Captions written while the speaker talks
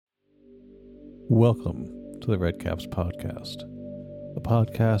Welcome to the Red Caps Podcast, a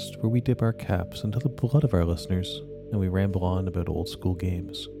podcast where we dip our caps into the blood of our listeners and we ramble on about old school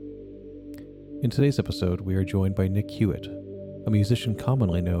games. In today's episode, we are joined by Nick Hewitt, a musician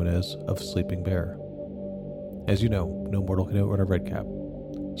commonly known as ofsleepingbear. As you know, no mortal can outrun a red cap,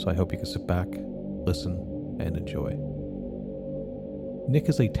 so I hope you can sit back, listen, and enjoy. Nick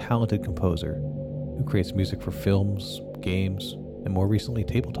is a talented composer who creates music for films, games, and more recently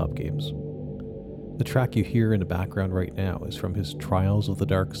tabletop games. The track you hear in the background right now is from his Trials of the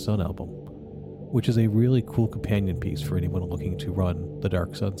Dark Sun album, which is a really cool companion piece for anyone looking to run the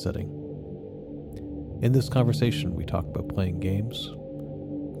Dark Sun setting. In this conversation, we talk about playing games,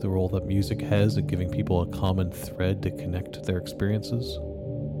 the role that music has in giving people a common thread to connect their experiences,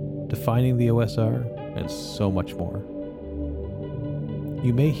 defining the OSR, and so much more.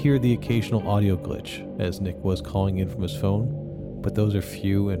 You may hear the occasional audio glitch, as Nick was calling in from his phone, but those are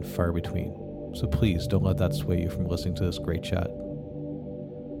few and far between. So please don't let that sway you from listening to this great chat.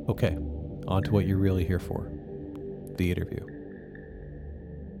 Okay, on to what you're really here for, the interview.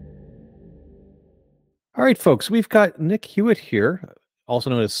 All right, folks, we've got Nick Hewitt here, also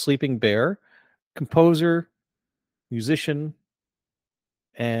known as Sleeping Bear, composer, musician,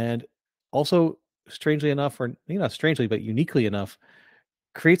 and also, strangely enough, or maybe not strangely, but uniquely enough,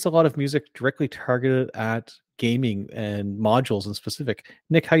 creates a lot of music directly targeted at gaming and modules in specific.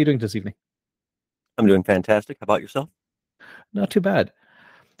 Nick, how are you doing this evening? I'm doing fantastic. How about yourself? Not too bad.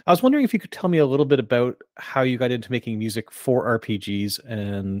 I was wondering if you could tell me a little bit about how you got into making music for RPGs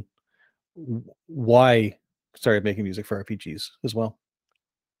and why you started making music for RPGs as well.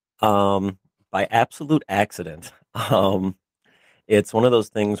 Um, by absolute accident. It's one of those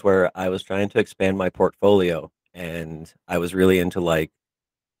things where I was trying to expand my portfolio, and I was really into like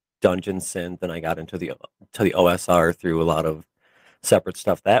dungeon synth, and I got into the OSR through a lot of separate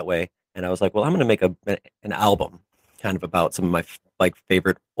stuff that way. And I was like, well, I'm going to make an album, kind of about some of my like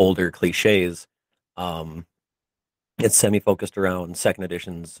favorite older cliches. Um, it's semi-focused around second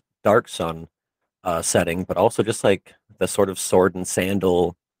edition's Dark Sun setting, but also just like the sort of sword and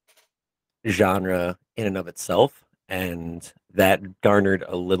sandal genre in and of itself. And that garnered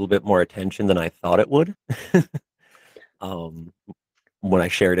a little bit more attention than I thought it would. um, when I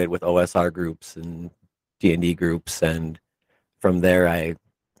shared it with OSR groups and D&D groups. And from there, I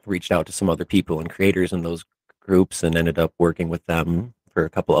reached out to some other people and creators in those groups and ended up working with them for a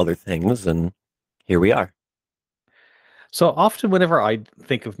couple other things. And here we are. So often, whenever I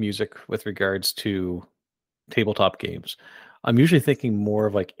think of music with regards to tabletop games, I'm usually thinking more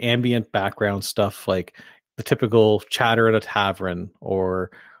of like ambient background stuff, like the typical chatter at a tavern or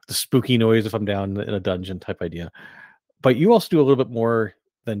the spooky noise if I'm down in a dungeon type idea. But you also do a little bit more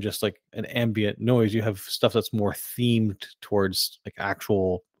than just like an ambient noise. You have stuff that's more themed towards like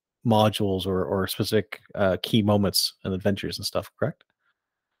actual modules or specific key moments and adventures and stuff, correct?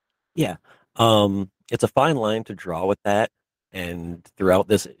 Yeah. It's a fine line to draw with that. And throughout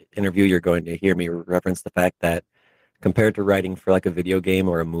this interview, you're going to hear me reference the fact that compared to writing for like a video game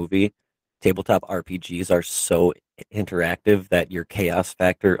or a movie, tabletop RPGs are so interactive that your chaos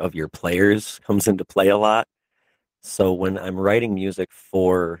factor of your players comes into play a lot. So when I'm writing music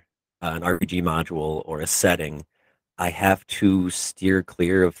for an RPG module or a setting, I have to steer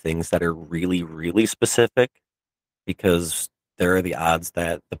clear of things that are really, really specific because there are the odds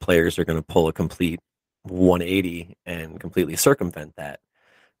that the players are going to pull a complete 180 and completely circumvent that.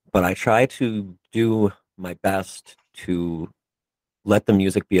 But I try to do my best to let the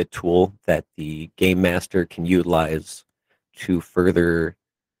music be a tool that the game master can utilize to further,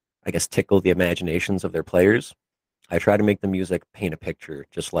 I guess, tickle the imaginations of their players. I try to make the music paint a picture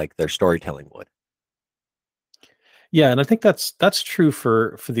just like their storytelling would. Yeah, and I think that's true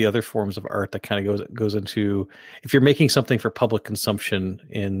for the other forms of art that kind of goes into if you're making something for public consumption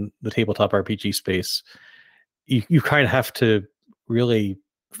in the tabletop RPG space, you kind of have to really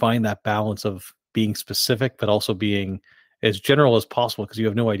find that balance of being specific but also being as general as possible because you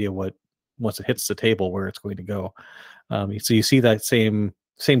have no idea what once it hits the table where it's going to go. So you see that same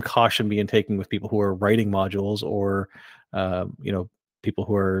caution being taken with people who are writing modules or people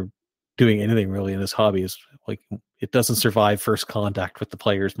who are doing anything really in this hobby is like it doesn't survive first contact with the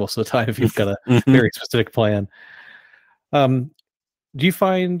players most of the time if you've got a Mhm. very specific plan. Um, do you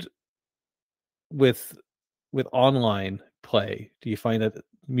find with online play, do you find that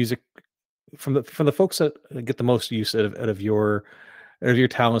music from the folks that get the most use out of your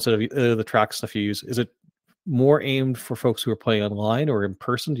talents, out of the track stuff you use, is it more aimed for folks who are playing online or in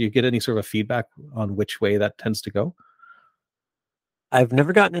person? Do you get any sort of feedback on which way that tends to go? I've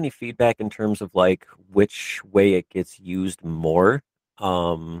never gotten any feedback in terms of like which way it gets used more.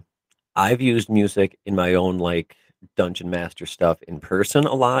 Um, I've used music in my own like dungeon master stuff in person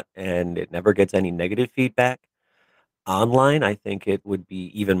a lot, and it never gets any negative feedback. Online, I think it would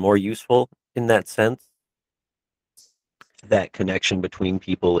be even more useful in that sense. That connection between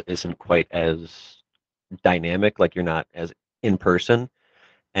people isn't quite as dynamic, like you're not as in person,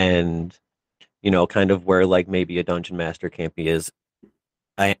 and kind of where like maybe a dungeon master can't be as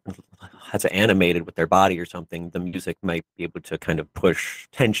I has animated with their body or something, the music might be able to kind of push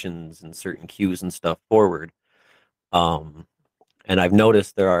tensions and certain cues and stuff forward. Um, and I've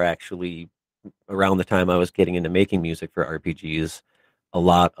noticed there are actually around the time I was getting into making music for RPGs, a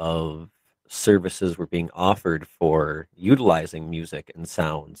lot of services were being offered for utilizing music and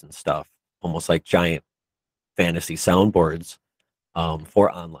sounds and stuff, almost like giant fantasy soundboards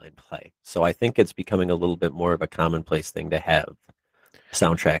for online play. So I think it's becoming a little bit more of a commonplace thing to have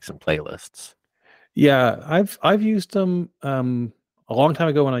soundtracks and playlists. Yeah, I've used them a long time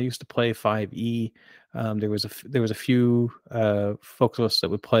ago when I used to play 5e. There was a few folks of us that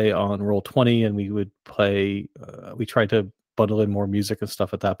would play on Roll 20, and we would play. We tried to bundle in more music and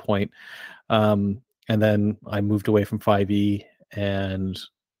stuff at that point. And then I moved away from 5e, and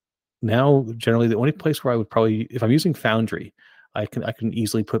now generally the only place where I would probably, if I'm using Foundry, I can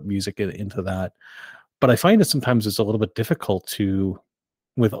easily put music into that. But I find that sometimes it's a little bit difficult to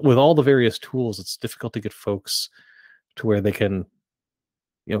with all the various tools. It's difficult to get folks to where they can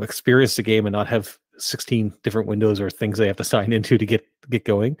experience the game and not have 16 different windows or things they have to sign into to get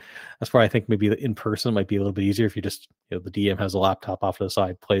going. That's why I think maybe the in person might be a little bit easier if you just the DM has a laptop off to the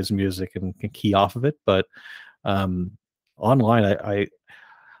side, plays music, and can key off of it. But um, online, I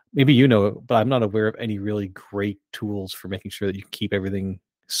maybe but I'm not aware of any really great tools for making sure that you keep everything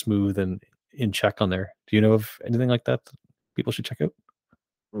smooth and in check on there. Do you know of anything like that people should check out?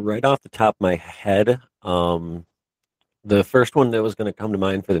 Right off the top of my head, the first one that was going to come to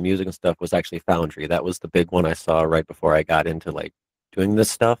mind for the music and stuff was actually Foundry. That was the big one I saw right before I got into like doing this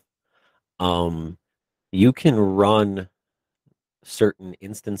stuff. Um, you can run certain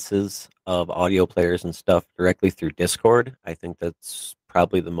instances of audio players and stuff directly through Discord. I think that's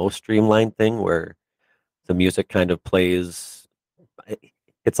probably the most streamlined thing where the music kind of plays.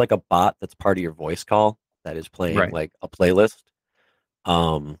 It's like a bot that's part of your voice call that is playing Right. like a playlist.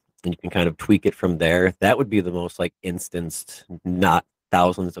 And you can kind of tweak it from there. That would be the most like instanced, not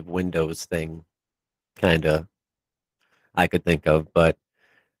thousands of windows thing kind of I could think of. But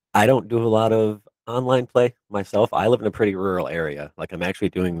I don't do a lot of online play myself. I live in a pretty rural area. Like I'm actually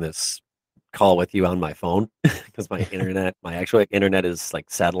doing this call with you on my phone because my actual internet is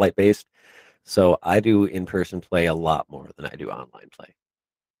like satellite based. So I do in person play a lot more than I do online play.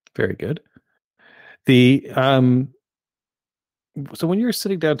 Very good. The So when you're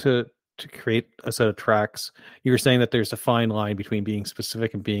sitting down to create a set of tracks, you were saying that there's a fine line between being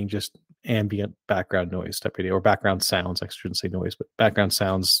specific and being just ambient background noise type radio, or background sounds. I shouldn't say noise, but background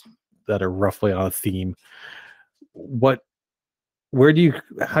sounds that are roughly on a theme. What where do you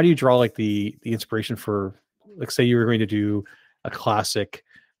How do you draw like the inspiration for, like, say you were going to do a classic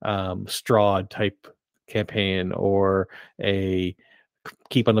Strahd type campaign, or a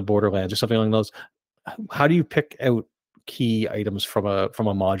Keep on the Borderlands or something along those? How do you pick out key items from a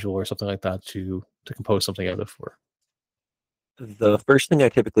module or something like that to compose something out of for? The first thing I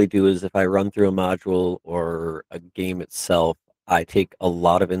typically do is if I run through a module or a game itself, I take a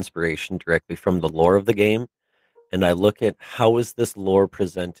lot of inspiration directly from the lore of the game and I look at how is this lore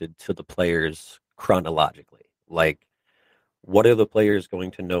presented to the players chronologically? Like, what are the players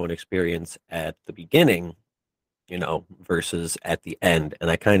going to know and experience at the beginning, versus at the end? And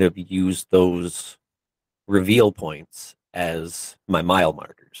I kind of use those reveal points as my mile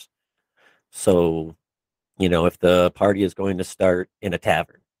markers. So, if the party is going to start in a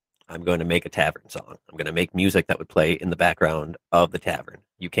tavern, I'm going to make a tavern song. I'm going to make music that would play in the background of the tavern.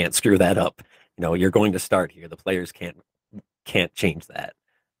 You can't screw that up. You're going to start here. The players can't change that.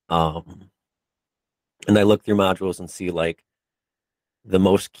 Um, and I look through modules and see like the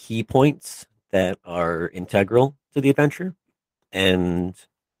most key points that are integral to the adventure, and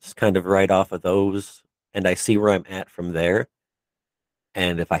just kind of write off of those. And I see where I'm at from there.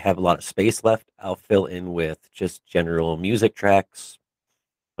 And if I have a lot of space left, I'll fill in with just general music tracks,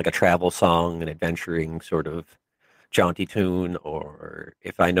 like a travel song, an adventuring sort of jaunty tune. Or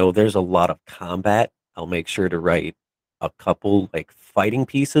if I know there's a lot of combat, I'll make sure to write a couple like fighting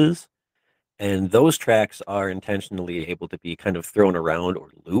pieces. And those tracks are intentionally able to be kind of thrown around or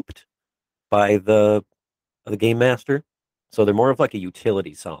looped by the game master. So they're more of like a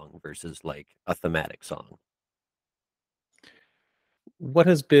utility song versus like a thematic song. What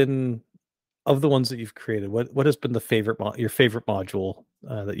has been of the ones that you've created, what has been the your favorite module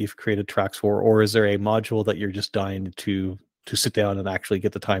that you've created tracks for, or is there a module that you're just dying to sit down and actually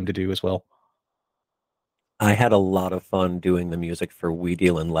get the time to do as well? I had a lot of fun doing the music for We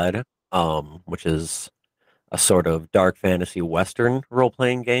Deal in Lead, which is a sort of dark fantasy Western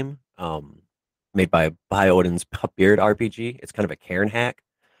role-playing game, made by Odin's Beard RPG. It's kind of a Cairn hack.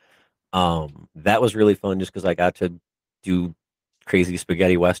 That was really fun just because I got to do crazy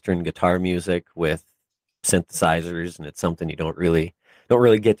spaghetti Western guitar music with synthesizers, and it's something you don't really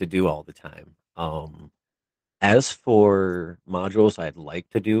get to do all the time. As for modules I'd like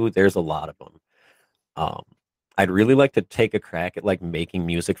to do, there's a lot of them. Um, I'd really like to take a crack at like making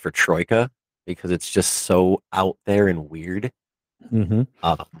music for Troika because it's just so out there and weird. Hmm.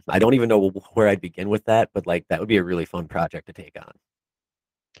 I don't even know where I'd begin with that, but like that would be a really fun project to take on.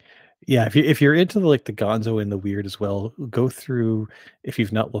 Yeah, if you're into like the Gonzo and the weird as well, go through if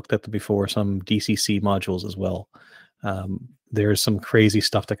you've not looked at them before some DCC modules as well. There's some crazy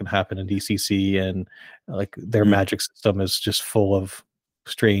stuff that can happen in DCC, and like their Mm, magic system is just full of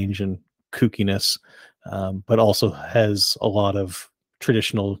strange and kookiness, but also has a lot of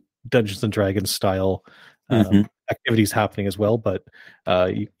traditional Dungeons and Dragons style hmm activities happening as well. But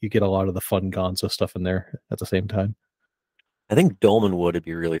you get a lot of the fun Gonzo stuff in there at the same time. I think Dolmen would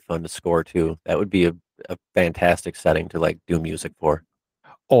be really fun to score too. That would be a fantastic setting to like do music for.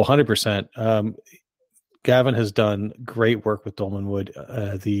 Oh, 100%. Gavin has done great work with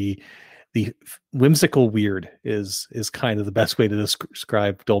Dolmenwood. The whimsical weird is kind of the best way to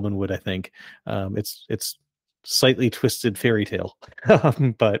describe Dolmenwood, I think. It's slightly twisted fairy tale,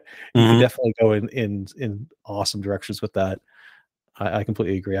 but you can Hmm definitely go in awesome directions with that. I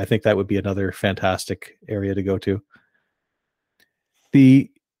completely agree. I think that would be another fantastic area to go to.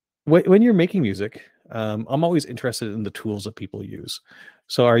 The when you're making music, I'm always interested in the tools that people use.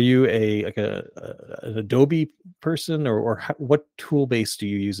 So, are you a like an Adobe person, or what tool base do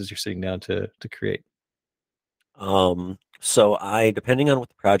you use as you're sitting down to create? so I, depending on what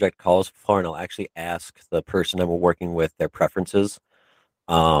the project calls for, and I'll actually ask the person I'm working with their preferences.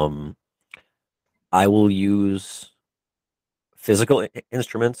 Um, I will use physical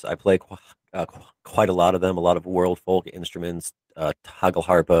instruments. I play quite a lot of them, a lot of world folk instruments, toggle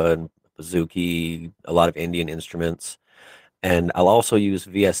harpa and bouzouki, a lot of Indian instruments. And I'll also use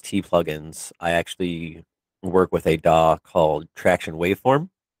VST plugins. I actually work with a DAW called Traction Waveform,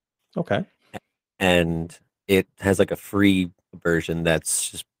 Okay. and it has like a free version that's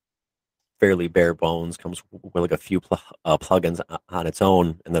just fairly bare bones, comes with like a few plugins on its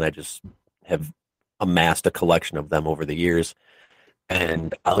own, and then I just have amassed a collection of them over the years.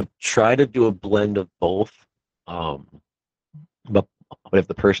 And I'll try to do a blend of both. Um, but if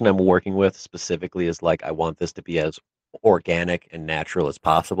the person I'm working with specifically is like, I want this to be as organic and natural as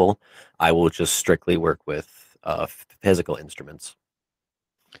possible, I will just strictly work with physical instruments.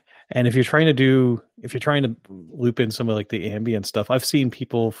 And if you're trying to loop in some of like the ambient stuff, I've seen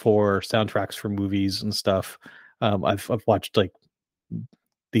people for soundtracks for movies and stuff. I've watched like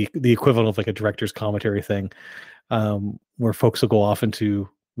the equivalent of like a director's commentary thing, where folks will go off into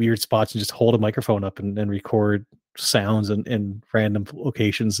weird spots and just hold a microphone up and record sounds in random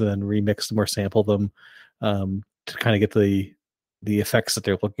locations and then remix them or sample them, to kind of get the effects that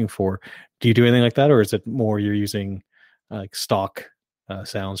they're looking for. Do you do anything like that, or is it more you're using like stock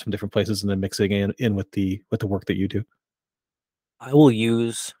sounds from different places and then mixing in with the work that you do? I will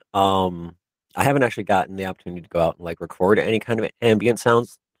use, I haven't actually gotten the opportunity to go out and like record any kind of ambient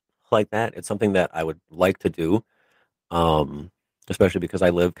sounds like that. It's something that I would like to do, um, especially because I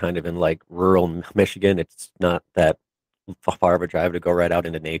live kind of in like rural Michigan. It's not that far of a drive to go right out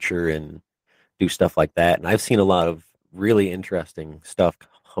into nature and do stuff like that. And I've seen a lot of really interesting stuff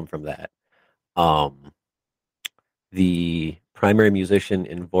come from that. Um, the primary musician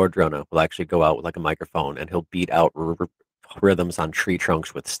in Vordrona will actually go out with like a microphone and he'll beat out rhythms on tree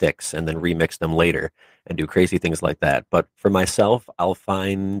trunks with sticks and then remix them later and do crazy things like that. But for myself, I'll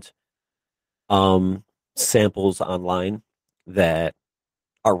find um, samples online that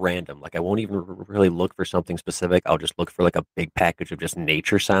are random. Like I won't even really look for something specific. I'll just look for like a big package of just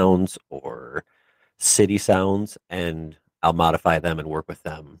nature sounds or city sounds, and I'll modify them and work with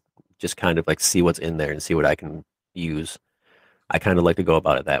them. Just kind of like see what's in there and see what I can use. I kind of like to go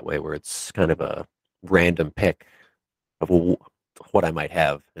about it that way, where it's kind of a random pick of what I might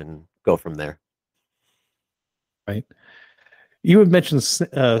have and go from there. Right. You had mentioned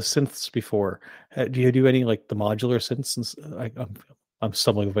synths before. Do you do any like the modular synths? I'm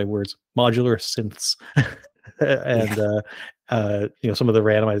stumbling with my words. Modular synths, Yeah, and some of the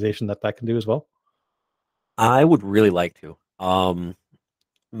randomization that can do as well. I would really like to.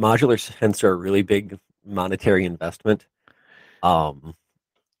 modular synths are a really big monetary investment. Um,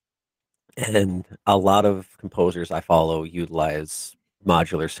 and a lot of composers I follow utilize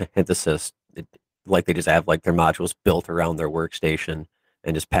modular synthesis. Like they just have like their modules built around their workstation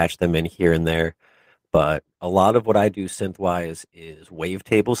and just patch them in here and there. But a lot of what I do synth-wise is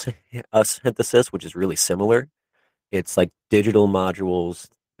wavetable synthesis, which is really similar. It's like digital modules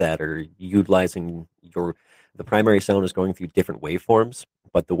that are utilizing the primary sound is going through different waveforms,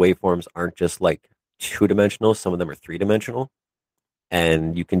 but the waveforms aren't just like two-dimensional, some of them are three-dimensional,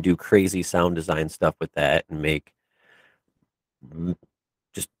 and you can do crazy sound design stuff with that and make m-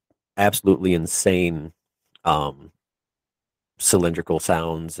 just absolutely insane um, cylindrical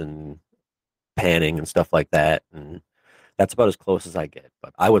sounds and panning and stuff like that. And that's about as close as I get.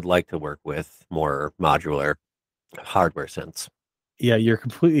 But I would like to work with more modular hardware synths. Yeah, you're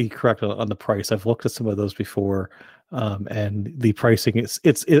completely correct on the price. I've looked at some of those before, and the pricing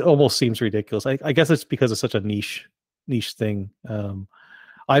it almost seems ridiculous. I guess it's because it's such a niche thing.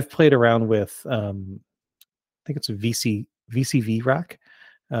 I've played around with I think it's a VCV rack.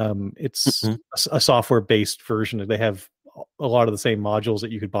 It's Mhm. a software based version. They have a lot of the same modules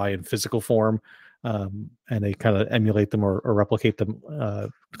that you could buy in physical form, and they kind of emulate them or replicate them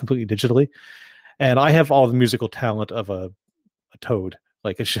completely digitally. And I have all the musical talent of a toad.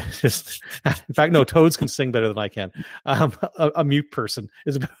 Like it's just, in fact, no, toads can sing better than I can. A mute person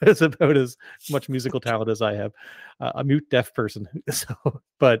is about as much musical talent as I have. A mute deaf person. So,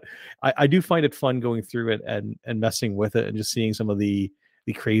 but I do find it fun going through it and messing with it and just seeing some of the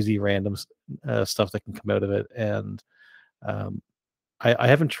crazy random stuff that can come out of it. And um, I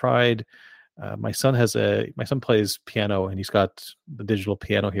haven't tried my son plays piano and he's got the digital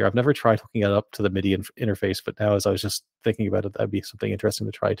piano here. I've never tried hooking it up to the MIDI interface, but now as I was just thinking about it, that'd be something interesting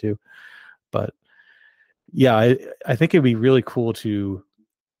to try too. But yeah, I think it'd be really cool to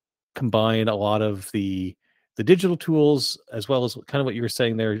combine a lot of the digital tools as well as kind of what you were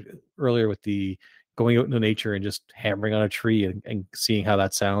saying there earlier with the going out into nature and just hammering on a tree and seeing how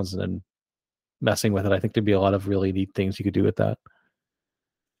that sounds and then messing with it. I think there'd be a lot of really neat things you could do with that.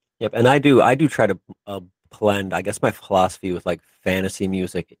 Yep, and I do try to blend. I guess my philosophy with like fantasy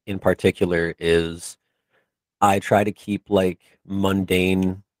music in particular is I try to keep like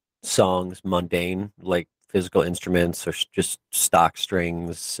mundane songs mundane, like physical instruments or just stock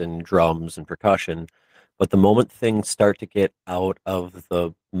strings and drums and percussion. But the moment things start to get out of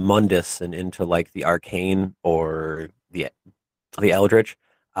the mundus and into like the arcane or the eldritch,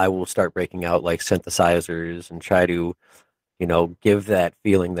 I will start breaking out like synthesizers and try to, give that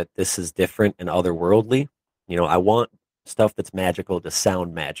feeling that this is different and otherworldly. I want stuff that's magical to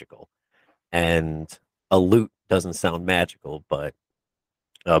sound magical. And a lute doesn't sound magical, but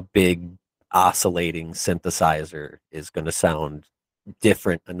a big oscillating synthesizer is going to sound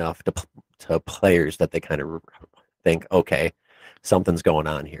different enough to players that they kind of think, okay, something's going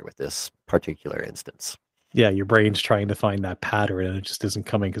on here with this particular instance. Yeah, your brain's trying to find that pattern and it just isn't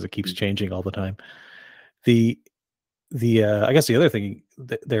coming because it keeps changing all the time. The I guess the other thing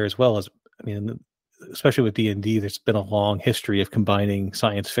there as well is, I mean, especially with D&D, there's been a long history of combining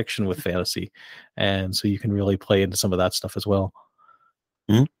science fiction with fantasy, and so you can really play into some of that stuff as well.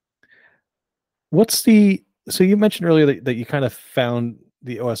 Mhm. What's the so you mentioned earlier that you kind of found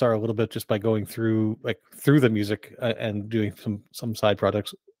the OSR a little bit just by going through through the music and doing some side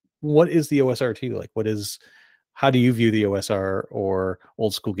projects. What is the OSR to you? Like, what is how do you view the OSR or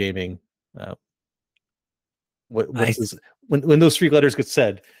old school gaming? Uh, I what's this when those three letters get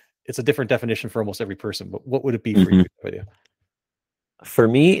said? It's a different definition for almost every person. But what would it be for you? Mhm. No idea. For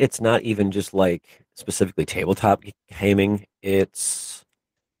me, it's not even just like specifically tabletop gaming. It's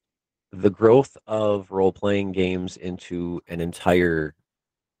the growth of role playing games into an entire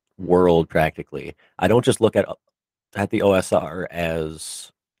world practically. I don't just look at the OSR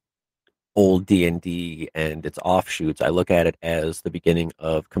as old D&D and its offshoots. I look at it as the beginning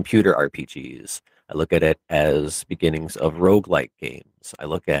of computer RPGs. I look at it as beginnings of roguelike games. I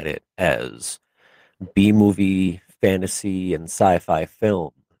look at it as B-movie fantasy and sci-fi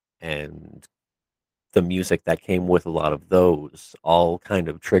film and the music that came with a lot of those all kind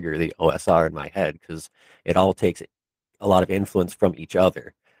of trigger the OSR in my head because it all takes a lot of influence from each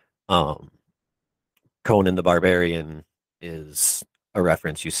other. Um, Conan the Barbarian is a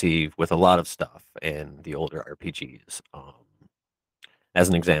reference you see with a lot of stuff in the older RPGs, as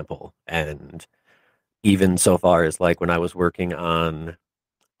an example. And even so far as like when I was working on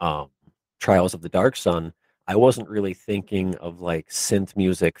um, Trials of the Dark Sun, I wasn't really thinking of like synth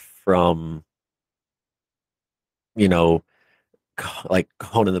music from, you know, like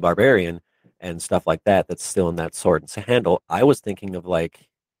Conan the Barbarian and stuff like that, that's still in that sword and sandal. I was thinking of like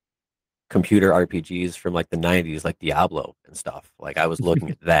computer RPGs from like the 90s, like Diablo and stuff. Like I was looking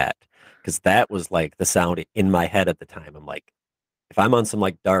at that because that was like the sound in my head at the time. I'm like, if I'm on some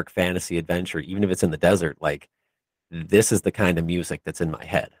like dark fantasy adventure, even if it's in the desert, like this is the kind of music that's in my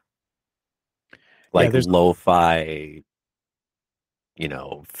head. Yeah, Like there's lo-fi,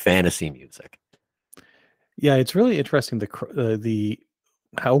 fantasy music. yeah, it's really interesting the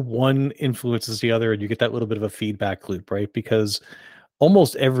how one influences the other, and you get that little bit of a feedback loop, right? Because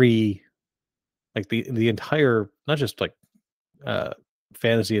almost every like the entire not just like uh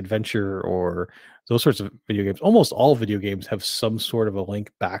fantasy adventure or those sorts of video games, almost all video games have some sort of a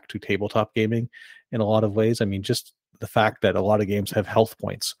link back to tabletop gaming in a lot of ways. I mean, just the fact that a lot of games have health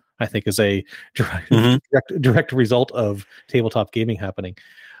points, I think, is a direct Hmm. direct result of tabletop gaming happening.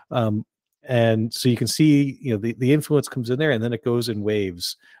 Um, and so you can see, the influence comes in there, and then it goes in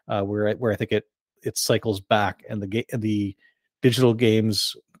waves, where I think it cycles back, and the digital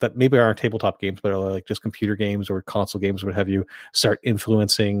games that maybe aren't tabletop games, but are like just computer games or console games, what have you, start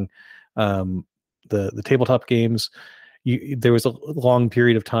influencing um, the tabletop games. There was a long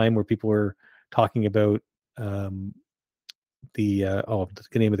period of time where people were talking about um, the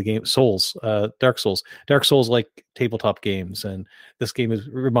name of the game, Souls, Dark Souls, like tabletop games, and this game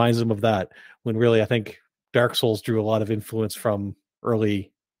reminds them of that, when really I think Dark Souls drew a lot of influence from earlier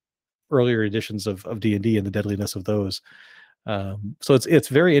editions of D&D and the deadliness of those. So it's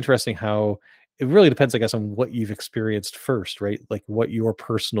very interesting how it really depends, I guess, on what you've experienced first, right? Like what your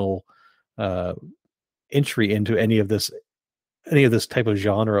personal uh entry into any of this type of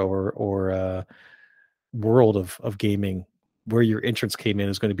genre or world of gaming, where your entrance came in,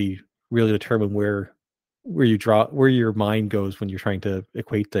 is going to be really determine where your mind goes when you're trying to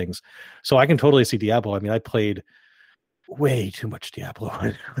equate things. So I can totally see Diablo. I mean, I played way too much Diablo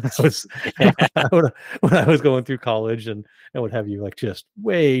when I was when I was going through college, and what have you, like just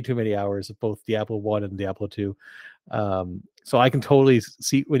way too many hours of both Diablo 1 and Diablo 2. So I can totally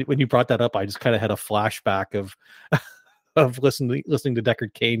see when you brought that up, I just kind of had a flashback of of listening to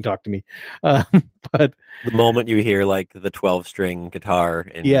Deckard Cain talk to me. Um, but The moment you hear like the 12-string guitar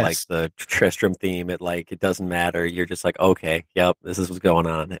and like yes, the Tristram theme, it doesn't matter. You're just like, okay, yep, this is what's going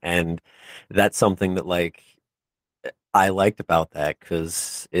on. And that's something that like I liked about that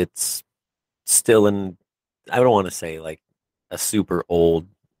because it's still in, I don't want to say like a super old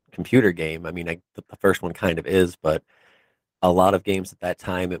computer game. I mean, the first one kind of is, but a lot of games at that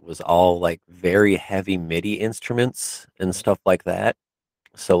time, it was all like very heavy MIDI instruments and stuff like that.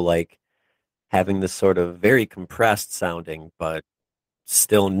 So like having this sort of very compressed sounding, but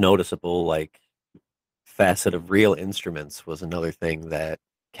still noticeable like facet of real instruments was another thing that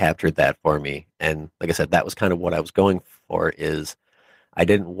captured that for me. And like I said, that was kind of what I was going for is I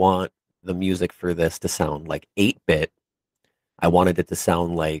didn't want the music for this to sound like 8-bit. I wanted it to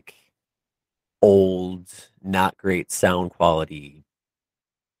sound like old, not great sound quality,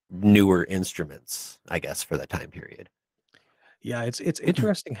 newer instruments, I guess, for that time period. yeah, it's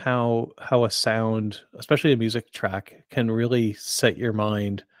interesting how a sound, especially a music track, can really set your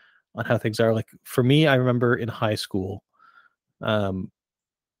mind on how things are. Like for me, I remember in high school, um,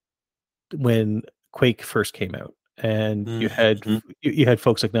 when Quake first came out, and Hmm. you had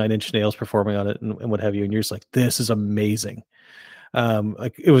folks like Nine Inch Nails performing on it, and what have you, and you're just like, this is amazing.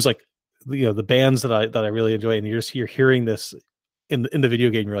 Like it was like, the bands that I really enjoy, and you're hearing this in the video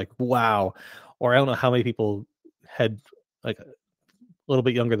game, you're like, wow. Or I don't know how many people had, like, a little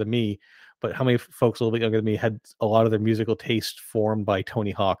bit younger than me, but how many folks a little bit younger than me had a lot of their musical taste formed by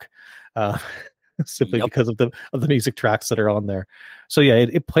Tony Hawk, uh, simply Yep. because of the music tracks that are on there. So yeah,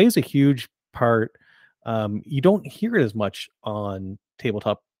 it plays a huge part. You don't hear it as much on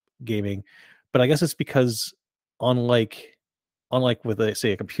tabletop gaming, but I guess it's because, unlike with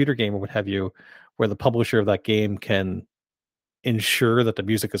say a computer game or what have you, where the publisher of that game can ensure that the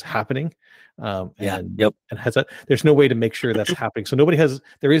music is happening, Yeah. Yep. and has that, there's no way to make sure that's happening. So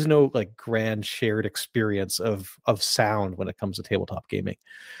there is no like grand shared experience of sound when it comes to tabletop gaming.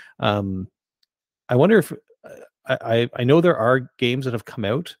 um I wonder if I know there are games that have come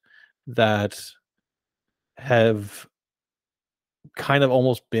out that have kind of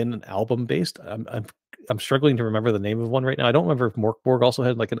almost been an album based. I'm struggling to remember the name of one right now. I don't remember if Morkborg also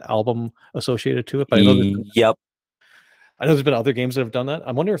had like an album associated to it, but Yep. I know there's been other games that have done that.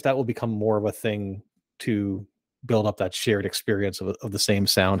 I wonder if that will become more of a thing to build up that shared experience of the same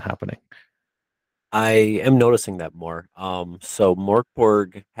sound happening. I am noticing that more. So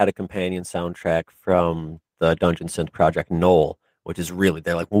Morkborg had a companion soundtrack from the Dungeon Synth project Knoll, which is really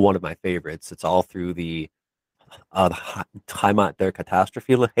they're like one of my favorites. It's all through the Heimat der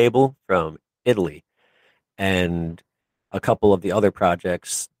Katastrophe label from Italy, and a couple of the other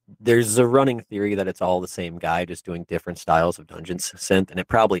projects there's a running theory that it's all the same guy just doing different styles of dungeons synth, and it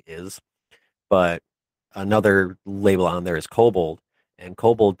probably is. But another label on there is Kobold, and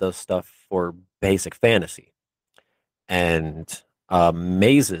Kobold does stuff for basic fantasy. And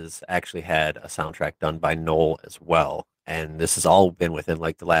Mazes actually had a soundtrack done by Noel as well. And this has all been within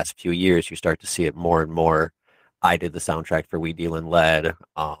like the last few years. You start to see it more and more. I did the soundtrack for We Deal in Lead.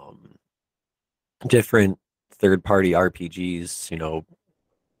 Different third party RPGs,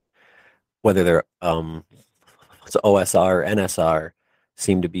 whether they're it's OSR or NSR,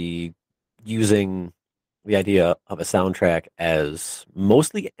 seem to be using the idea of a soundtrack as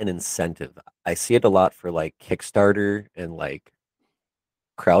mostly an incentive. I see it a lot for like Kickstarter and like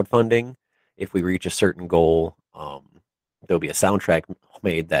crowdfunding. If we reach a certain goal, there'll be a soundtrack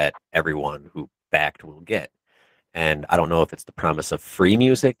made that everyone who backed will get. And I don't know if it's the promise of free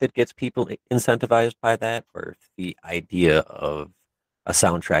music that gets people incentivized by that, or if the idea of a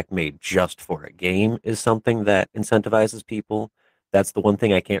soundtrack made just for a game is something that incentivizes people. That's the one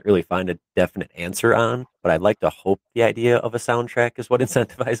thing I can't really find a definite answer on, but I'd like to hope the idea of a soundtrack is what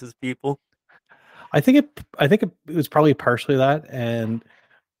incentivizes people. I think it was probably partially that, and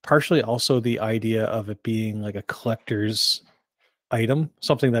partially also the idea of it being like a collector's item,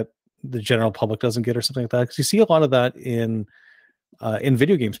 something that the general public doesn't get or something like that. Because you see a lot of that in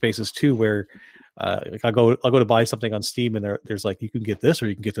video game spaces too, where like I'll go to buy something on Steam, and there's like you can get this or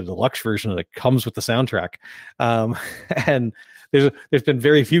you can get the deluxe version, and it comes with the soundtrack. Um, and there's been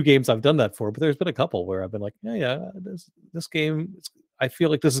very few games I've done that for, but there's been a couple where I've been like, yeah, this game. I feel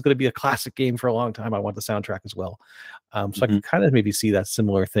like this is going to be a classic game for a long time. I want the soundtrack as well. So I Mm-hmm. can kind of maybe see that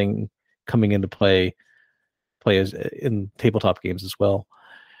similar thing coming into play as in tabletop games as well.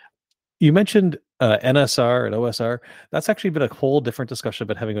 You mentioned NSR and OSR. That's actually been a whole different discussion I've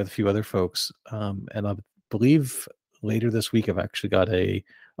been having with a few other folks. And I believe later this week, I've actually got a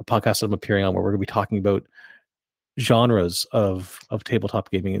podcast that I'm appearing on where we're going to be talking about genres of tabletop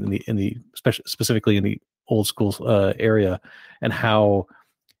gaming in the specifically in the old school area, and how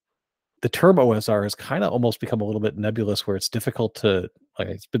the term OSR has kind of almost become a little bit nebulous, where it's difficult to like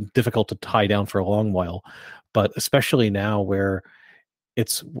it's been difficult to tie down for a long while, but especially now where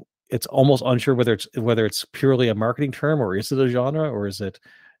it's it's almost unsure whether it's purely a marketing term, or is it a genre, or is it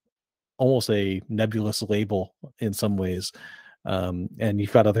almost a nebulous label in some ways. And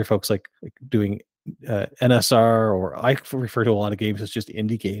you've got other folks like doing NSR, or I refer to a lot of games as just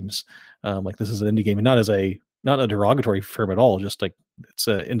indie games. Like this is an indie game, and not a derogatory term at all. Just like it's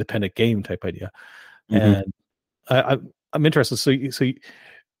an independent game type idea. Mm-hmm. And I'm interested.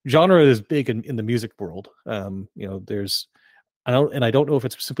 Genre is big in the music world. There's I don't know if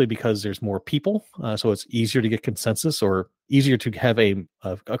it's simply because there's more people, so it's easier to get consensus, or easier to have a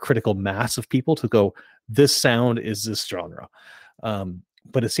critical mass of people to go, this sound is this genre.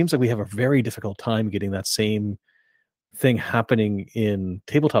 But it seems like we have a very difficult time getting that same thing happening in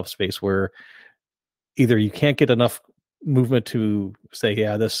tabletop space, where either you can't get enough movement to say,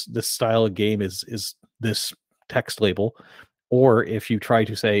 yeah, this style of game is this text label, or if you try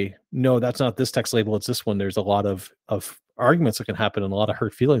to say, no, that's not this text label, it's this one, there's a lot of arguments that can happen, and a lot of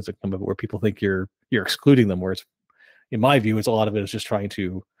hurt feelings that come up where people think you're excluding them, where it's, in my view, it's a lot of it is just trying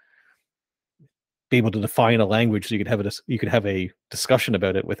to be able to define a language so you could have a discussion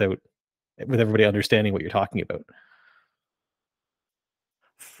about it with everybody understanding what you're talking about.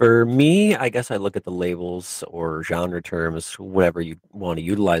 For me, I guess I look at the labels or genre terms, whatever you want to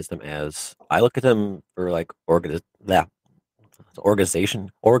utilize them as. I look at them for like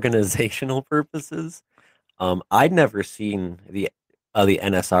organizational purposes. I'd never seen the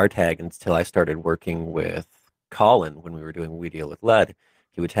NSR tag until I started working with Colin when we were doing We Deal with Lead.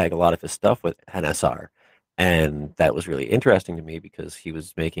 He would tag a lot of his stuff with NSR, and that was really interesting to me because he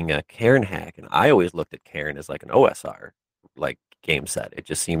was making a Cairn hack, and I always looked at Cairn as like an OSR like game set. It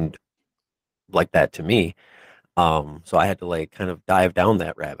just seemed like that to me. So I had to like kind of dive down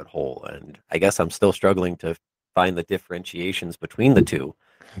that rabbit hole, and I guess I'm still struggling to find the differentiations between the two.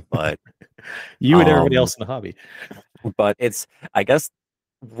 But You and everybody um, else in the hobby. but it's I guess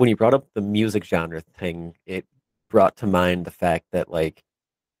when you brought up the music genre thing, it brought to mind the fact that like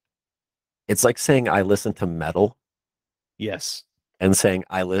it's like saying I listen to metal Yes. and saying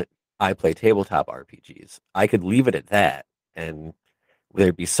I play tabletop RPGs. I could leave it at that, and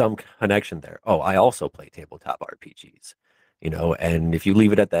there'd be some connection there. Oh, I also play tabletop RPGs, and if you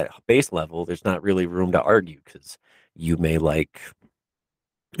leave it at that base level, there's not really room to argue because you may like,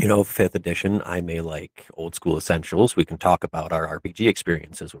 fifth edition. I may like old school essentials. We can talk about our RPG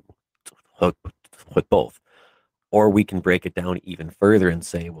experiences with both, or we can break it down even further and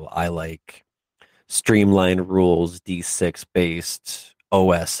say, well, I like streamlined rules, D6 based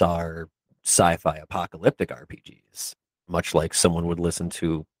OSR sci-fi apocalyptic RPGs, much like someone would listen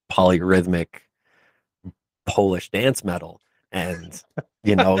to polyrhythmic Polish dance metal and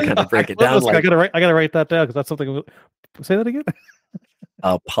kind of break it down I like gotta write that down because that's something. Say that again.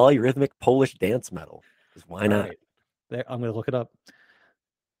 polyrhythmic Polish dance metal. Because why All not? right, there. I'm gonna look it up.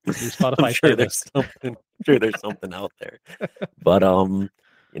 New I'm Spotify sure there's playlist. something. I'm sure there's something out there. But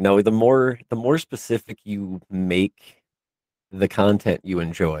the more specific you make the content you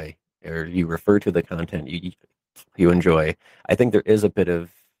enjoy, or you refer to the content you enjoy, I think there is a bit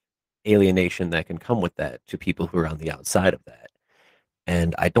of alienation that can come with that to people who are on the outside of that.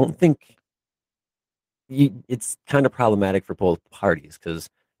 And I don't think it's kind of problematic for both parties because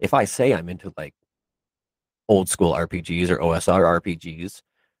if I say I'm into like old school RPGs or OSR RPGs,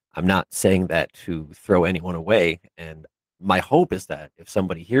 I'm not saying that to throw anyone away. And my hope is that if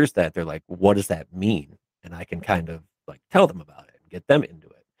somebody hears that, they're like, what does that mean? And I can kind of like tell them about it and get them into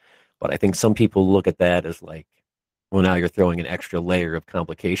it. But I think some people look at that as like, well, now you're throwing an extra layer of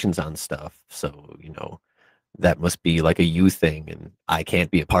complications on stuff. So, that must be like a you thing, and I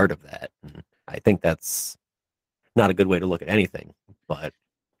can't be a part of that. And I think that's not a good way to look at anything. But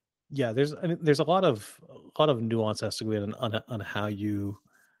Yeah, there's a lot of nuance as to it on how you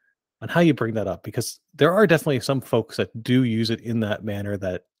bring that up because there are definitely some folks that do use it in that manner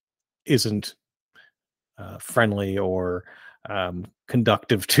that isn't friendly or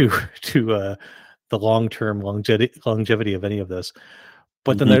conductive to the long-term longevity of any of this.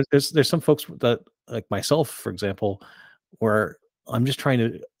 But then mhm, there's some folks that like myself, for example, where I'm just trying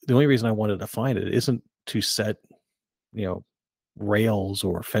to. The only reason I wanted to find it isn't to set you know rails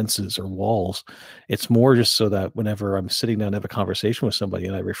or fences or walls. It's more just so that whenever I'm sitting down to have a conversation with somebody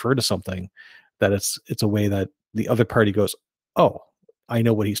and I refer to something, that it's a way that the other party goes, "Oh, I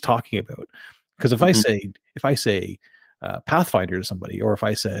know what he's talking about." Because mhm. if I say Pathfinder to somebody, or if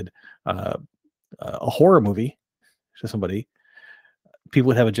I said uh, a horror movie to somebody, people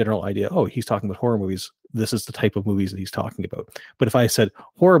would have a general idea. Oh, he's talking about horror movies. This is the type of movies that he's talking about. But if I said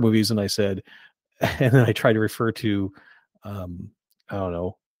horror movies and I said and then I try to refer to, um, I don't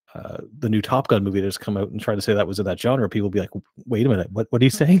know, the new Top Gun movie that's come out and try to say that was in that genre, people would be like, "Wait a minute, what are you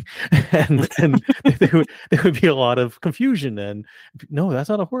saying?" and there would be a lot of confusion. And no, that's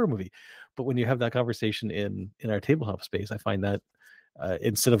not a horror movie. But when you have that conversation in our tabletop space, I find that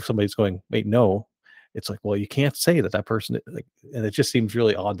instead of somebody's going, "Wait, no," it's like, well, you can't say that person like, and it just seems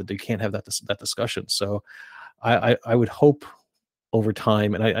really odd that they can't have that discussion. So I would hope over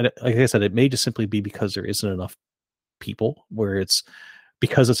time, and like I said, it may just simply be because there isn't enough people where it's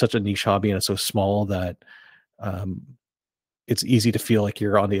because it's such a niche hobby and it's so small that um, it's easy to feel like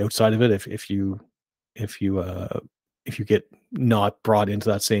you're on the outside of it if you if you get not brought into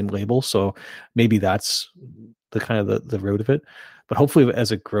that same label. So maybe that's the kind of the root of it. But hopefully,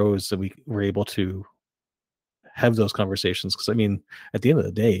 as it grows, that we're able to have those conversations. Because I mean, at the end of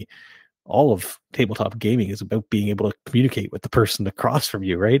the day, all of tabletop gaming is about being able to communicate with the person across from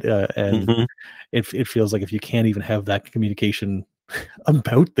you, right? And Mhm. it feels like if you can't even have that communication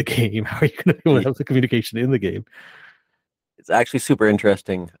about the game, how are you going to Ye- have the communication in the game? It's actually super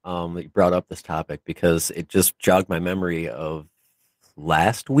interesting that you brought up this topic because it just jogged my memory of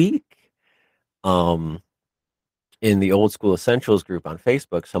last week. Um, in the old school essentials group on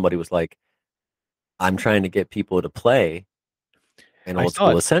Facebook, somebody was like, I'm trying to get people to play an I old saw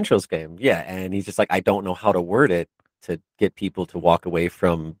school it. essentials game. Yeah. And he's just like, I don't know how to word it to get people to walk away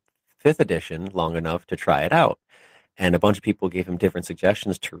from fifth edition long enough to try it out. And a bunch of people gave him different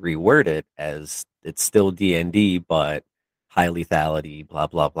suggestions to reword it as it's still D&D, but high lethality, blah,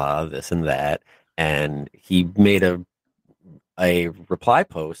 blah, blah, this and that. And he made a reply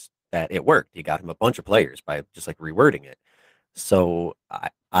post that it worked. He got him a bunch of players by just like rewording it. So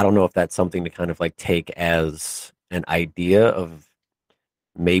I don't know if that's something to kind of like take as an idea of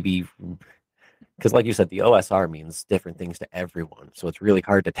maybe because like you said, the OSR means different things to everyone. So it's really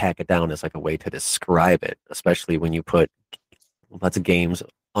hard to tack it down as like a way to describe it, especially when you put lots of games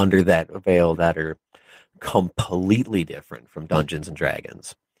under that veil that are completely different from Dungeons and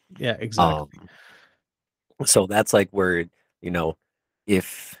Dragons. Yeah, exactly. Um, so that's like where, you know,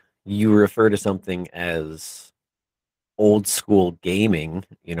 if you refer to something as old school gaming,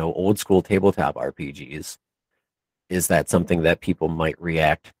 old school tabletop RPGs, is that something that people might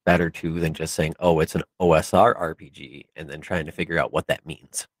react better to than just saying, oh, it's an OSR RPG and then trying to figure out what that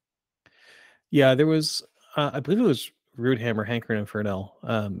means? Yeah, there was, I believe it was Roothammer, Hankering Infernal.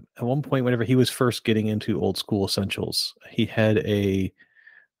 At one point, whenever he was first getting into old school essentials, he had a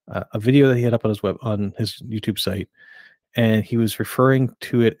video that he had up on his YouTube site, and he was referring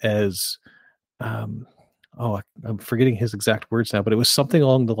to it as um, I'm forgetting his exact words now, but it was something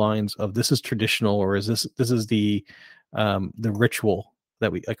along the lines of this is traditional, or is this is the ritual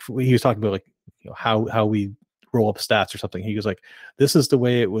that we like. He was talking about like how we roll up stats or something. He was like, this is the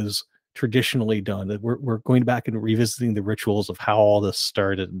way it was traditionally done. That we're going back and revisiting the rituals of how all this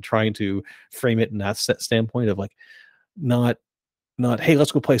started and trying to frame it in that standpoint of like not hey,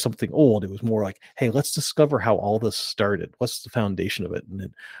 let's go play something old. It was more like, hey, let's discover how all this started. What's the foundation of it?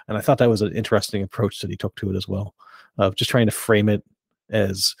 And I thought that was an interesting approach that he took to it as well, of just trying to frame it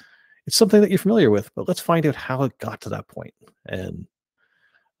as it's something that you're familiar with, but let's find out how it got to that point. And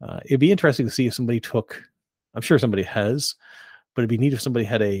it'd be interesting to see if somebody took, I'm sure somebody has, but it'd be neat if somebody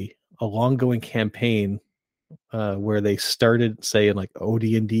had a long going campaign where they started, say, in like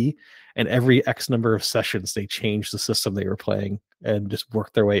OD&D, and every X number of sessions they changed the system they were playing and just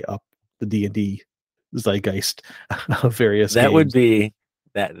worked their way up the D&D zeitgeist of various That would games. be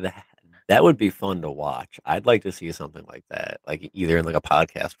that that would be fun to watch. I'd like to see something like that, like either in like a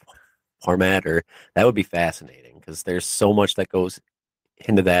podcast format, or that would be fascinating because there's so much that goes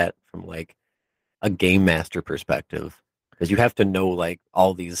into that from like a game master perspective, because you have to know like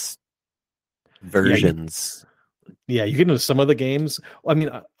all these Yeah, versions. you get into some of the games. I mean,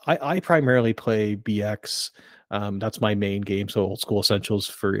 I primarily play BX. That's my main game. So old school essentials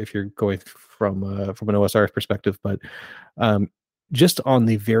for if you're going from an OSR perspective, but um, just on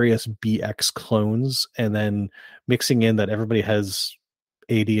the various BX clones, and then mixing in that everybody has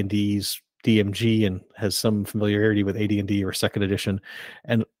AD&D's DMG and has some familiarity with AD&D or second edition,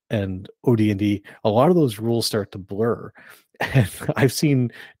 and OD&D. A lot of those rules start to blur, and I've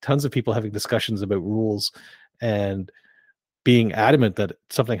seen tons of people having discussions about rules and being adamant that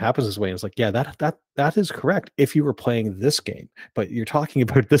something happens this way. And it's like, yeah, that is correct if you were playing this game, but you're talking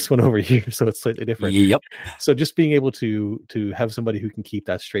about this one over here, so it's slightly different. Yep. So just being able to have somebody who can keep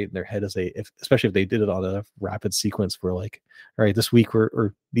that straight in their head, especially if they did it on a rapid sequence, where like, all right, this week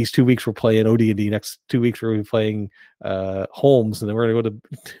or these 2 weeks we're playing OD&D, next 2 weeks we're playing Holmes, and then we're gonna go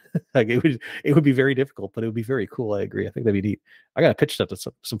to like it would be very difficult, but it would be very cool. I agree. I think that'd be neat. I gotta pitch that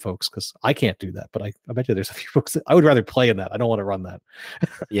to some folks because I can't do that, but I bet you there's a few folks that I would rather play in that. I don't want to run that.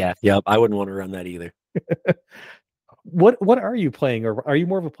 Yeah. Yep. I wouldn't want to run that either. What are you playing, or are you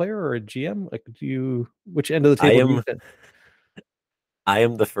more of a player or a GM? Like, which end of the I table do you am fit? I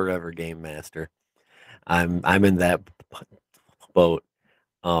am the forever game master. I'm in that boat.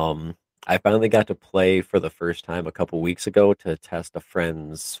 I finally got to play for the first time a couple weeks ago to test a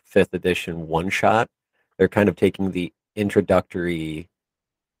friend's fifth edition one shot. They're kind of taking the introductory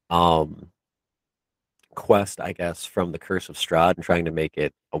um quest, I guess, from the Curse of Strahd and trying to make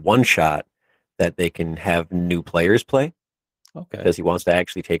it a one shot that they can have new players play, Okay. because he wants to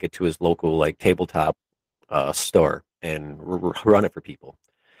actually take it to his local like tabletop store and run it for people.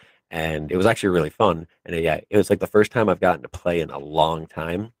 And it was actually really fun. And yeah, it was like the first time I've gotten to play in a long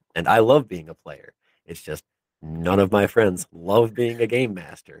time. And I love being a player. It's just none of my friends love being a game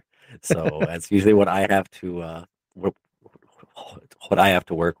master. So that's usually what I have to what I have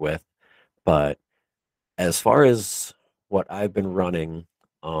to work with. But as far as what I've been running,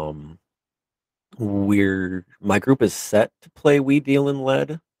 um, we're my group is set to play We Deal in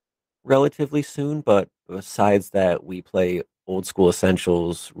Lead relatively soon. But besides that, we play old school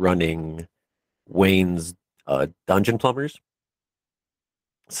essentials running Wayne's Dungeon Plumbers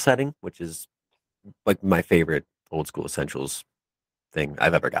setting, which is like my favorite old school essentials thing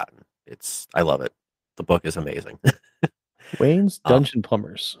I've ever gotten. I love it. The book is amazing. Wayne's uh, Dungeon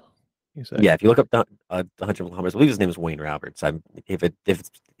Plumbers, you say? yeah, if you look up Dungeon Plumbers, I believe his name is Wayne Roberts. If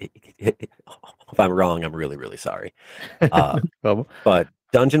I'm wrong, I'm really really sorry. Uh, Well, but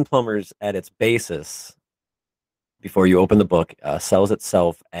Dungeon Plumbers at its basis, before you open the book, sells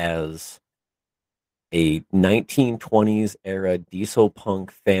itself as a 1920s era diesel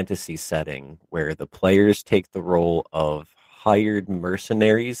punk fantasy setting where the players take the role of hired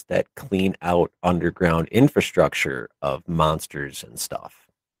mercenaries that clean out underground infrastructure of monsters and stuff.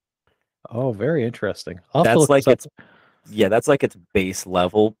 oh, very interesting. I'll have to That's look this like up. its Yeah, that's like its base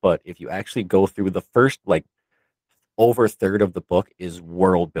level, but if you actually go through the first like over third of the book is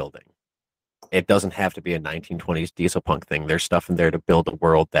world building. It doesn't have to be a 1920s diesel punk thing. There's stuff in there to build a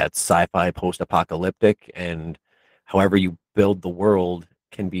world that's sci-fi, post-apocalyptic, and however you build the world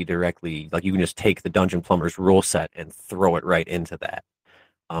can be directly like you can just take the Dungeon Plumbers rule set and throw it right into that.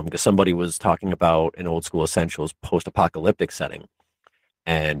 Because somebody was talking about an old school essentials post-apocalyptic setting,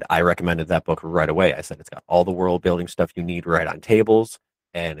 and I recommended that book right away. I said it's got all the world building stuff you need right on tables,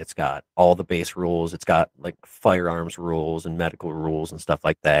 and it's got all the base rules. It's got like firearms rules and medical rules and stuff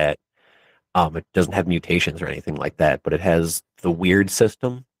like that. It doesn't have mutations or anything like that, but it has the weird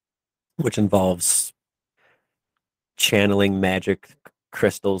system, which involves channeling magic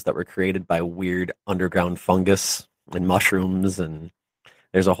crystals that were created by weird underground fungus and mushrooms, and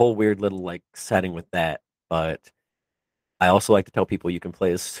there's a whole weird little like setting with that. But I also like to tell people you can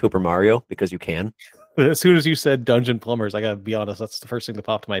play as Super Mario because you can. But as soon as you said dungeon plumbers, I gotta be honest, that's the first thing that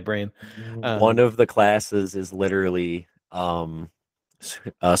popped in my brain. One of the classes is literally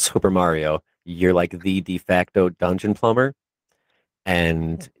Super Mario. You're like the de facto dungeon plumber,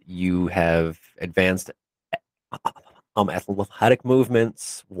 and you have advanced athletic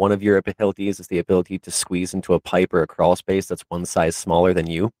movements. One of your abilities is the ability to squeeze into a pipe or a crawl space that's one size smaller than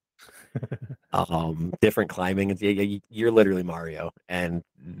you. Different climbing. You're literally Mario, and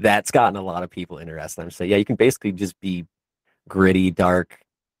that's gotten a lot of people interested. I'm saying, yeah, you can basically just be gritty, dark,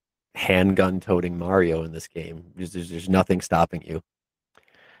 handgun toting Mario in this game. There's nothing stopping you.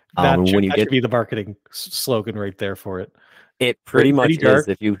 That When you should get be the marketing slogan right there for it. it, pretty Pretty much is. dark.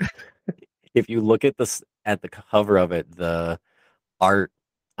 If you look at this at the cover of it, the art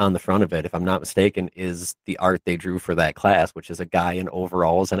on the front of it, if I'm not mistaken, is the art they drew for that class, which is a guy in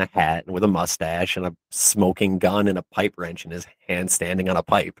overalls and a hat and with a mustache and a smoking gun and a pipe wrench in his hand standing on a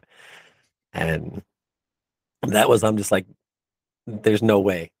pipe. And I'm just like, there's no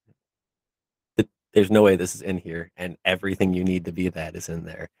way. There's no way this is in here. And everything you need to be that is in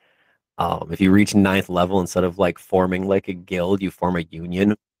there. If you reach ninth level, instead of like forming like a guild, you form a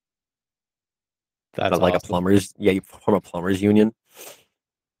union. That's Like awesome. you form a plumbers union.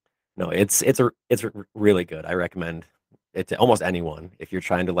 No, it's really good. I recommend it to almost anyone if you're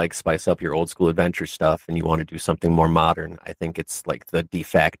trying to like spice up your old school adventure stuff and you want to do something more modern. I think it's like the de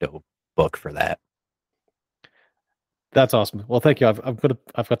facto book for that. That's awesome. Well, thank you. I've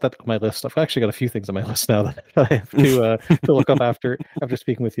got that on my list. I've actually got a few things on my list now that I have to look up after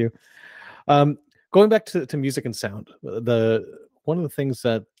speaking with you. Going back to music and sound, the one of the things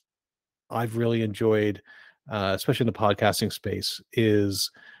that I've really enjoyed, especially in the podcasting space, is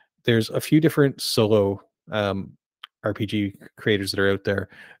there's a few different solo RPG creators that are out there.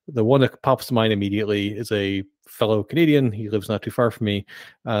 The one that pops to mind immediately is a fellow Canadian. He lives not too far from me,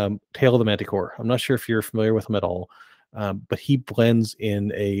 Tale of the Manticore. I'm not sure if you're familiar with him at all, but he blends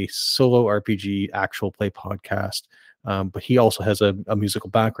in a solo RPG actual play podcast. But he also has a musical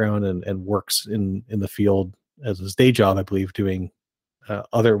background and works in the field as his day job, I believe, doing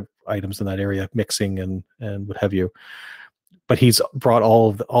other items in that area, mixing and what have you. But he's brought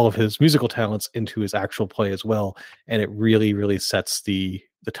all of his musical talents into his actual play as well, and it really really sets the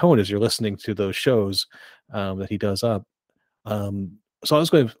tone as you're listening to those shows that he does up. So I was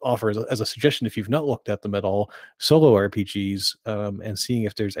going to offer as a suggestion, if you've not looked at them at all, solo RPGs, and seeing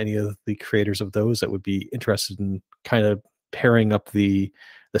if there's any of the creators of those that would be interested in kind of pairing up the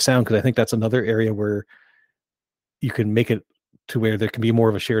sound, because I think that's another area where you can make it to where there can be more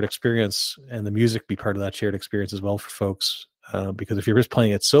of a shared experience and the music be part of that shared experience as well for folks. Because if you're just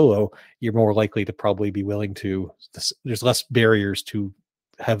playing it solo, you're more likely to probably be willing to, there's less barriers to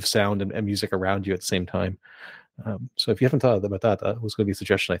have sound and music around you at the same time. So if you haven't thought about that, that was going to be a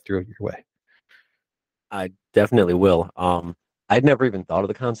suggestion I threw your way. I definitely will. I'd never even thought of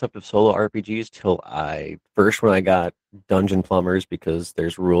the concept of solo RPGs till when I got Dungeon Plumbers, because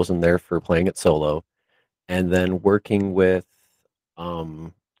there's rules in there for playing it solo, and then working with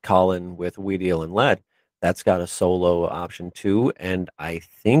um, Colin with Wheediel and Lead, that's got a solo option too. And I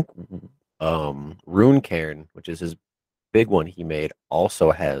think Rune Cairn, which is his big one he made, also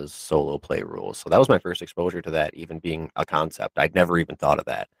has solo play rules. So that was my first exposure to that, even being a concept. I'd never even thought of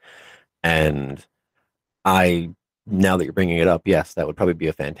that. And I, now that you're bringing it up, yes, that would probably be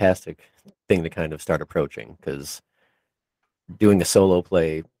a fantastic thing to kind of start approaching, because doing a solo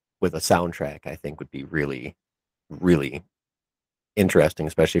play with a soundtrack, I think, would be really, really interesting,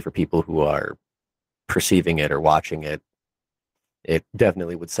 especially for people who are perceiving it or watching it. It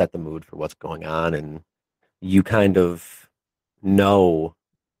definitely would set the mood for what's going on, and you kind of know,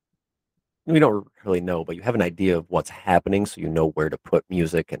 we don't really know, but you have an idea of what's happening, so you know where to put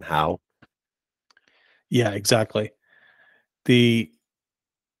music and how. Yeah, exactly. The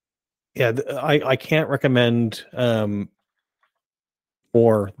yeah, I can't recommend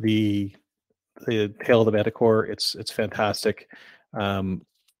more the Tale of the Manticore. It's fantastic.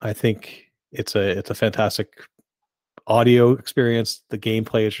 I think it's a fantastic audio experience. The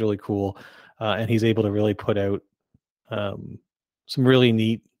gameplay is really cool, and he's able to really put out some really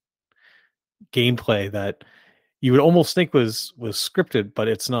neat gameplay that you would almost think was scripted, but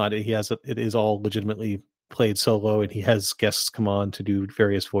it's not. It is all legitimately played solo, and he has guests come on to do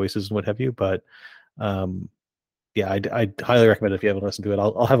various voices and what have you. But um, yeah, I'd highly recommend it if you haven't listened to it.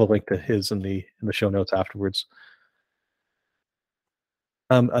 I'll have a link to his in the show notes afterwards.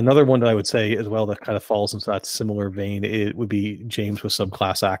 Another one that I would say as well that kind of falls into that similar vein, it would be James with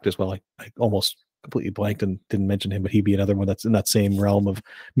Subclass Act as well. I almost completely blanked and didn't mention him, but he'd be another one that's in that same realm of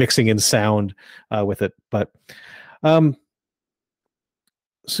mixing in sound with it. But um,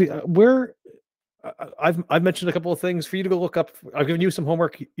 see, where I've mentioned a couple of things for you to go look up. I've given you some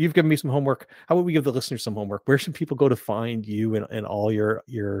homework. You've given me some homework. How about we give the listeners some homework? Where should people go to find you and all your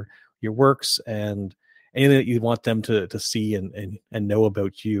works and anything that you want them to see and know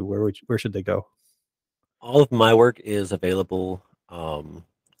about you? Where should they go? All of my work is available on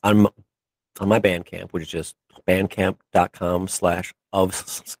my Bandcamp, which is just bandcamp.com/of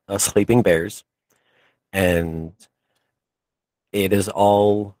sleeping bears, and it is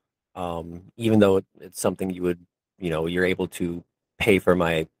all even though it's something you're able to pay for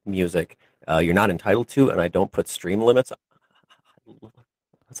my music, you're not entitled to, and I don't put stream limits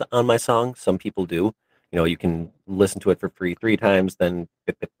on my song. Some people do. You can listen to it for free 3 times, then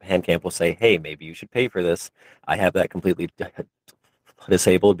Bandcamp will say, hey, maybe you should pay for this. I have that completely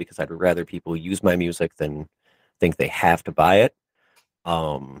disabled because I'd rather people use my music than think they have to buy it.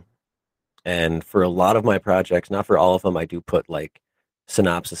 And for a lot of my projects, not for all of them, I do put like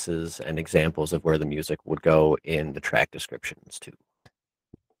synopsises and examples of where the music would go in the track descriptions too.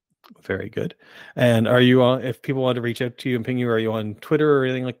 Very good. And are you on? If people want to reach out to you and ping you, are you on Twitter or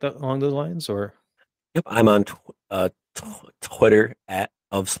anything like that along those lines? Or Yep, I'm on Twitter at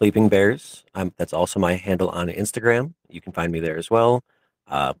of sleeping bears. That's also my handle on Instagram. You can find me there as well.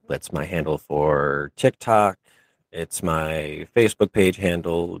 That's my handle for TikTok. It's my Facebook page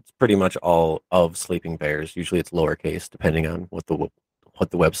handle. It's pretty much all of Sleeping Bears. Usually it's lowercase, depending on what the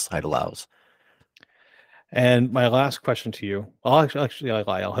website allows. and my last question to you, I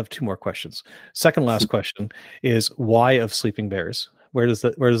lie. I'll have 2 more questions. Second last question is why of Sleeping Bears? Where does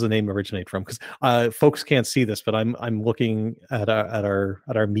the name originate from? Because folks can't see this, but I'm looking at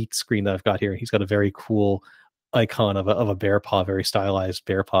our meat screen that I've got here. He's got a very cool icon of a bear paw, very stylized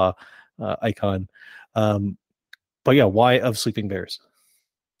bear paw icon. But yeah, why of Sleeping Bears?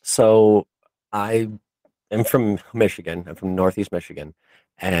 So I am from Michigan. I'm from Northeast Michigan.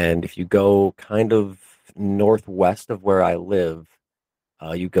 And if you go kind of northwest of where I live,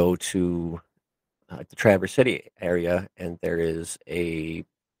 you go to the Traverse City area, and there is a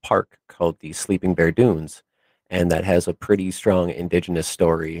park called the Sleeping Bear Dunes, and that has a pretty strong indigenous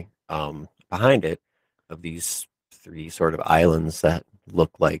story behind it of these 3 sort of islands that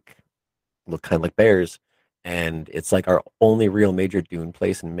look kind of like bears, and it's like our only real major dune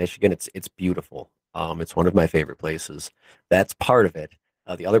place in Michigan. It's beautiful. It's one of my favorite places. That's part of it.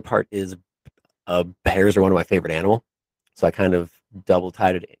 The other part is bears are one of my favorite animal, so I kind of double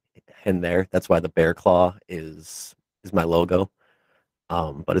tied it in there. That's why the bear claw is my logo.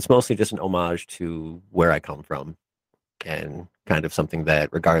 But it's mostly just an homage to where I come from, and kind of something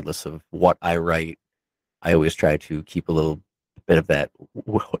that, regardless of what I write, I always try to keep a little bit of that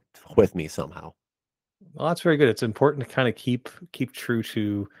with me somehow. Well, that's very good. It's important to kind of keep true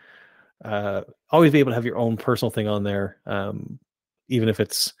to always be able to have your own personal thing on there, even if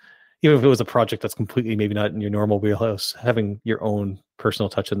it was a project that's completely maybe not in your normal wheelhouse. Having your own personal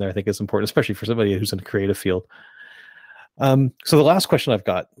touch in there, I think, is important, especially for somebody who's in a creative field. So the last question I've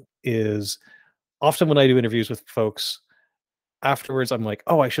got is, often when I do interviews with folks, afterwards I'm like,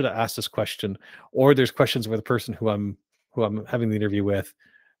 oh, I should have asked this question, or there's questions where the person who I'm having the interview with,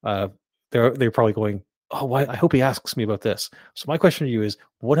 uh, they're probably going, oh, why? I hope he asks me about this. So my question to you is,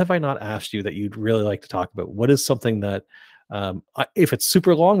 what have I not asked you that you'd really like to talk about? What is something that, if it's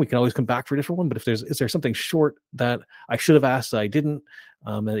super long, we can always come back for a different one. But is there something short that I should have asked that I didn't,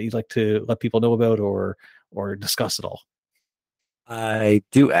 and that you'd like to let people know about or discuss at all? I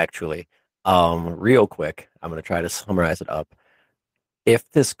do actually. Real quick, I'm going to try to summarize it up.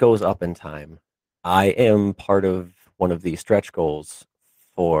 If this goes up in time, I am part of one of the stretch goals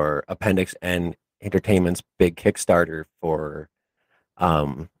for Appendix N Entertainment's big Kickstarter for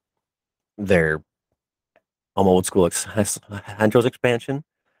um, their old school Essentials expansion,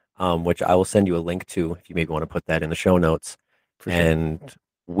 which I will send you a link to if you maybe want to put that in the show notes. For sure. And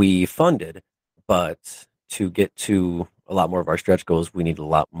we funded, but to get to a lot more of our stretch goals, we need a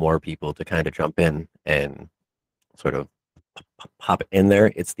lot more people to kind of jump in and sort of pop in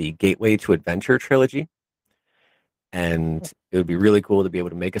there. It's the Gateway to Adventure trilogy, and it would be really cool to be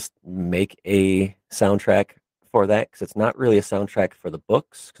able to make a soundtrack for that, because it's not really a soundtrack for the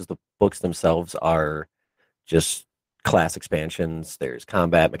books, because the books themselves are just class expansions. There's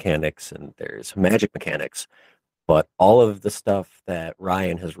combat mechanics and there's magic mechanics, but all of the stuff that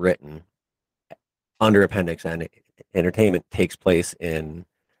Ryan has written under Appendix N Entertainment takes place in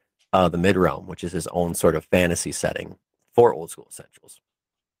the Mid Realm, which is his own sort of fantasy setting for old school essentials.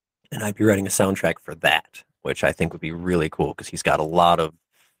 and I'd be writing a soundtrack for that, which I think would be really cool because he's got a lot of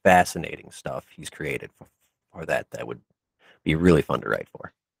fascinating stuff he's created for that would be really fun to write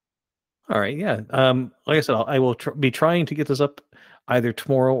for. All right, yeah. Like I said, I will be trying to get this up either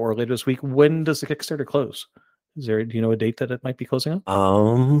tomorrow or later this week. When does the Kickstarter close? Do you know a date that it might be closing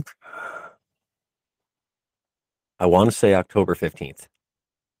on? I want to say October 15th.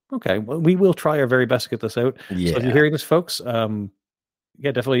 Okay, well, we will try our very best to get this out. Yeah. So if you're hearing this, folks,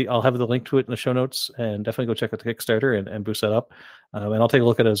 yeah, definitely. I'll have the link to it in the show notes, and definitely go check out the Kickstarter and boost that up. And I'll take a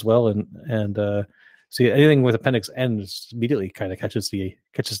look at it as well, and see anything with Appendix N immediately kind of catches the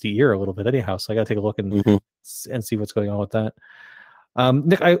ear a little bit. Anyhow, so I got to take a look and see what's going on with that.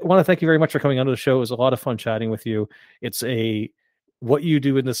 Nick, I want to thank you very much for coming onto the show. It was a lot of fun chatting with you. What you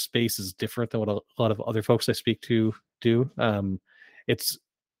do in this space is different than what a lot of other folks I speak to do. It's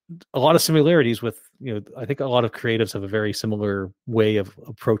a lot of similarities with, I think a lot of creatives have a very similar way of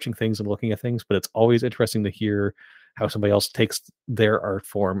approaching things and looking at things, but it's always interesting to hear how somebody else takes their art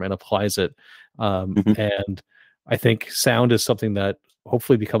form and applies it. And I think sound is something that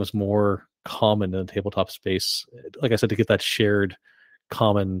hopefully becomes more common in the tabletop space. Like I said, to get that shared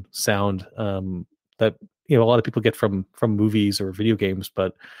common sound that a lot of people get from movies or video games,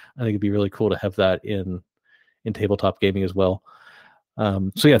 but I think it'd be really cool to have that in tabletop gaming as well.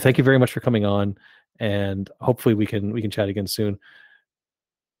 So yeah, thank you very much for coming on, and hopefully we can chat again soon.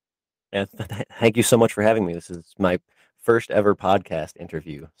 Yeah, thank you so much for having me. This is my first ever podcast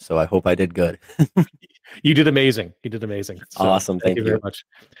interview, so I hope I did good. You did amazing. So awesome. Thank you very much.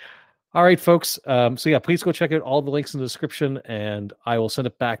 All right, folks. So yeah, please go check out all the links in the description, and I will send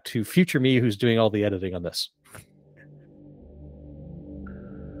it back to future me, who's doing all the editing on this.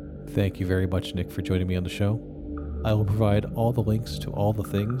 Thank you very much, Nick, for joining me on the show. I will provide all the links to all the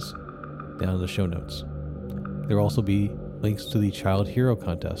things down in the show notes. There will also be links to the Child Hero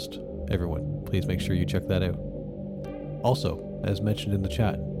Contest. Everyone, please make sure you check that out. Also, as mentioned in the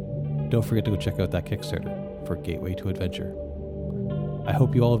chat, don't forget to go check out that Kickstarter for Gateway to Adventure. I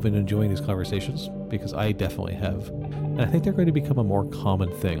hope you all have been enjoying these conversations, because I definitely have, and I think they're going to become a more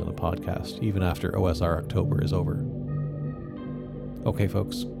common thing on the podcast, even after OSR October is over. Okay,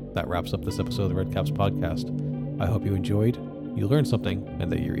 folks, that wraps up this episode of the Red Caps podcast. I hope you enjoyed, you learned something,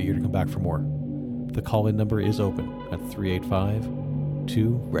 and that you're eager to come back for more. The call-in number is open at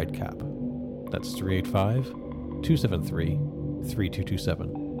 385-2-REDCAP. That's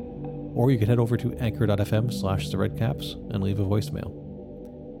 385-273-3227. Or you can head over to anchor.fm/theredcaps and leave a voicemail.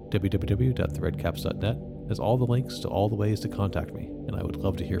 www.theredcaps.net has all the links to all the ways to contact me, and I would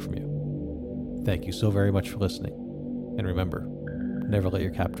love to hear from you. Thank you so very much for listening. And remember, never let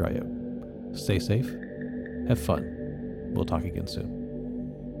your cap dry out. Stay safe. Have fun. We'll talk again soon.